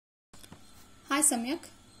Hi Samyak,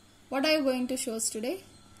 what are you going to show us today?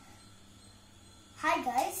 Hi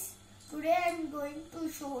guys, today I am going to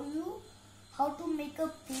show you how to make a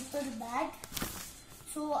paper bag.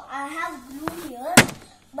 So I have glue here,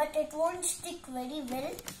 but it won't stick very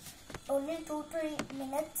well. Only 2 to 3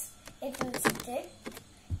 minutes it will stick.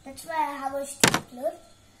 That's why I have a stapler.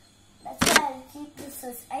 That's why I'll keep this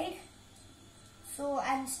aside. So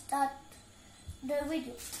and start the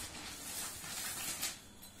video.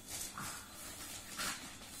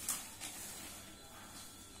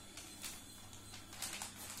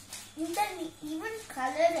 You can even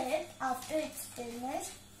color it after it's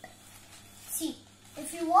finished. See,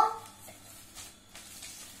 if you want,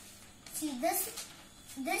 see this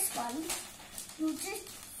one, you just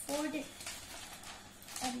fold it.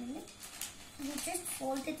 A minute. You just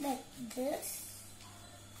fold it like this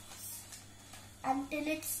until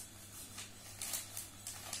it's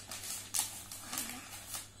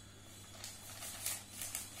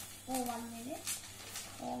oh, 1 minute.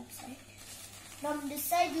 Wrong side. From this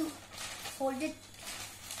side you fold it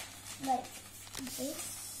like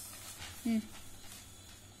this.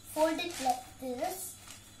 Fold it like this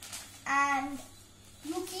and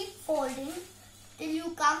you keep folding till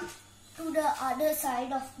you come to the other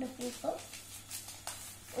side of the paper.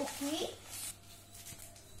 Okay.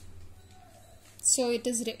 So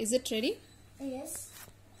is it ready? Yes.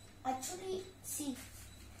 Actually, see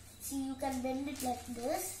you can bend it like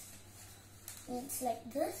this. It's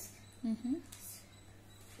like this.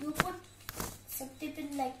 You put something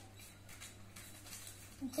pin like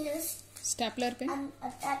this. Stapler pin. And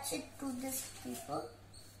attach it to this paper.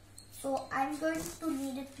 So I'm going to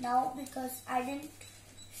need it now because I didn't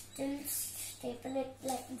still staple it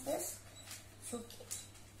like this. So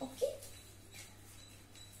okay.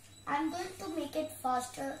 I'm going to make it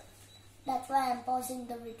faster. That's why I'm pausing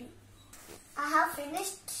the video. I have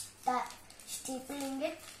finished stapling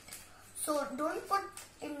it. So don't put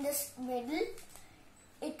in this middle.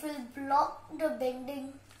 It will block the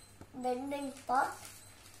bending part.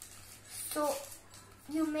 So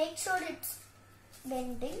you make sure it's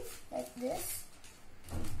bending like this.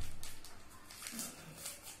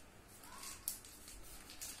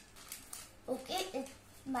 Okay,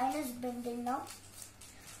 mine is bending now.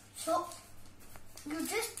 So you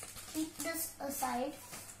just keep this aside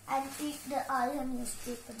and take the iron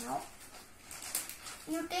newspaper now.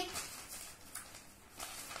 You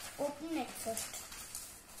open it first.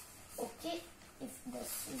 Okay, if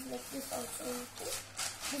this is like this also okay.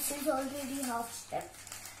 This is already half step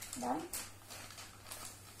done.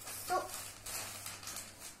 So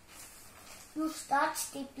you start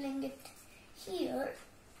stapling it here.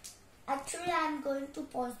 Actually, I am going to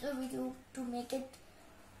pause the video to make it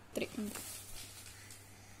 3.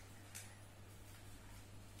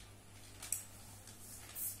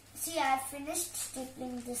 See, I have finished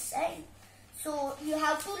stapling this side. So you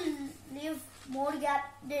have to leave more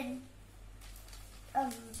gap than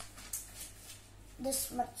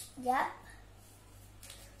this much gap.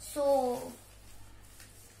 So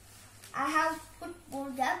I have put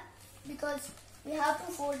more gap because we have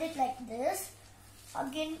to fold it like this.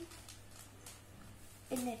 Again,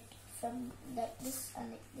 pin it from like this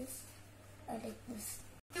and like this and like this.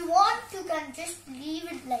 If you want, you can just leave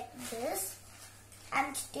it like this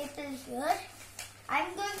and staple here.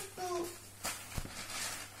 I'm going to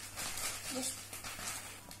just.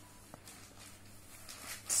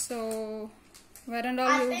 So where and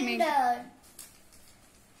all you make?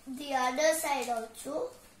 The other side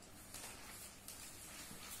also.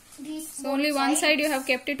 So only one side you have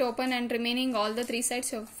kept it open and remaining all the 3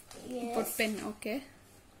 sides you have put pin. Okay.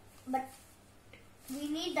 But we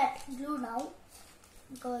need that glue now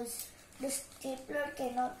because the stapler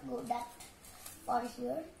cannot go that far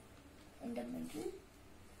here in the middle.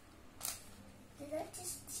 Did I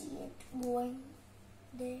just see it going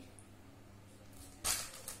there?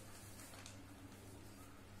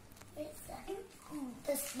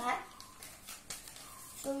 This back.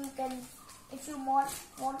 So you can, if you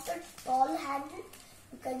want a tall handle,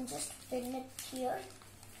 you can just pin it here.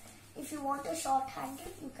 If you want a short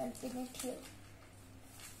handle, you can pin it here.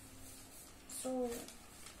 So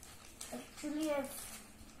actually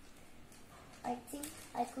I think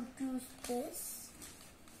I could use this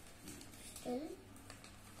still.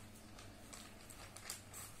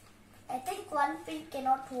 I think one pin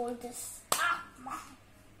cannot hold this.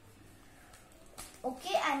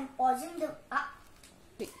 Okay, I'm pausing the. I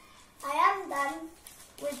am done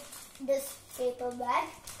with this paper bag.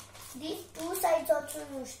 These 2 sides also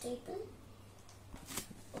you staple.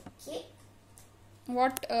 Okay.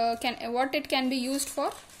 What it can be used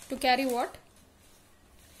for? To carry what?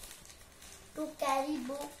 To carry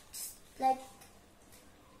books like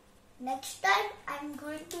Next time I'm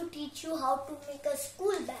going to teach you how to make a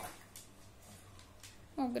school bag.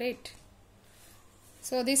 Oh, great.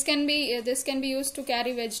 So this can be used to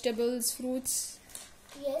carry vegetables, fruits.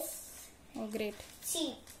 Yes. Oh, great.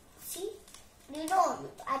 See, you know,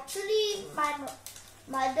 actually my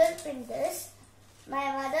mother pinned this.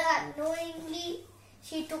 My mother unknowingly,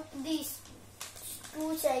 she took these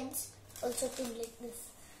two sides also pinned like this.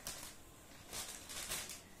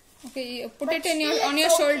 Okay, put But it in still on your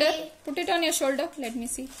it's shoulder. okay. Put it on your shoulder. Let me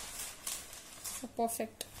see. So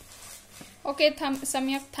perfect. Okay,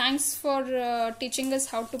 Samyak, thanks for teaching us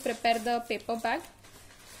how to prepare the paper bag.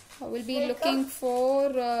 We'll be looking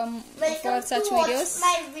for such to watch videos.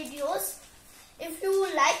 my videos. If you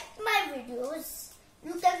like my videos,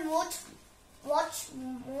 you can watch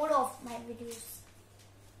more of my videos.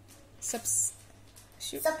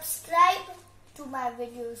 Subscribe to my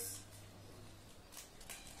videos.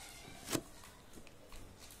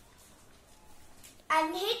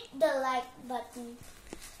 And hit the like button.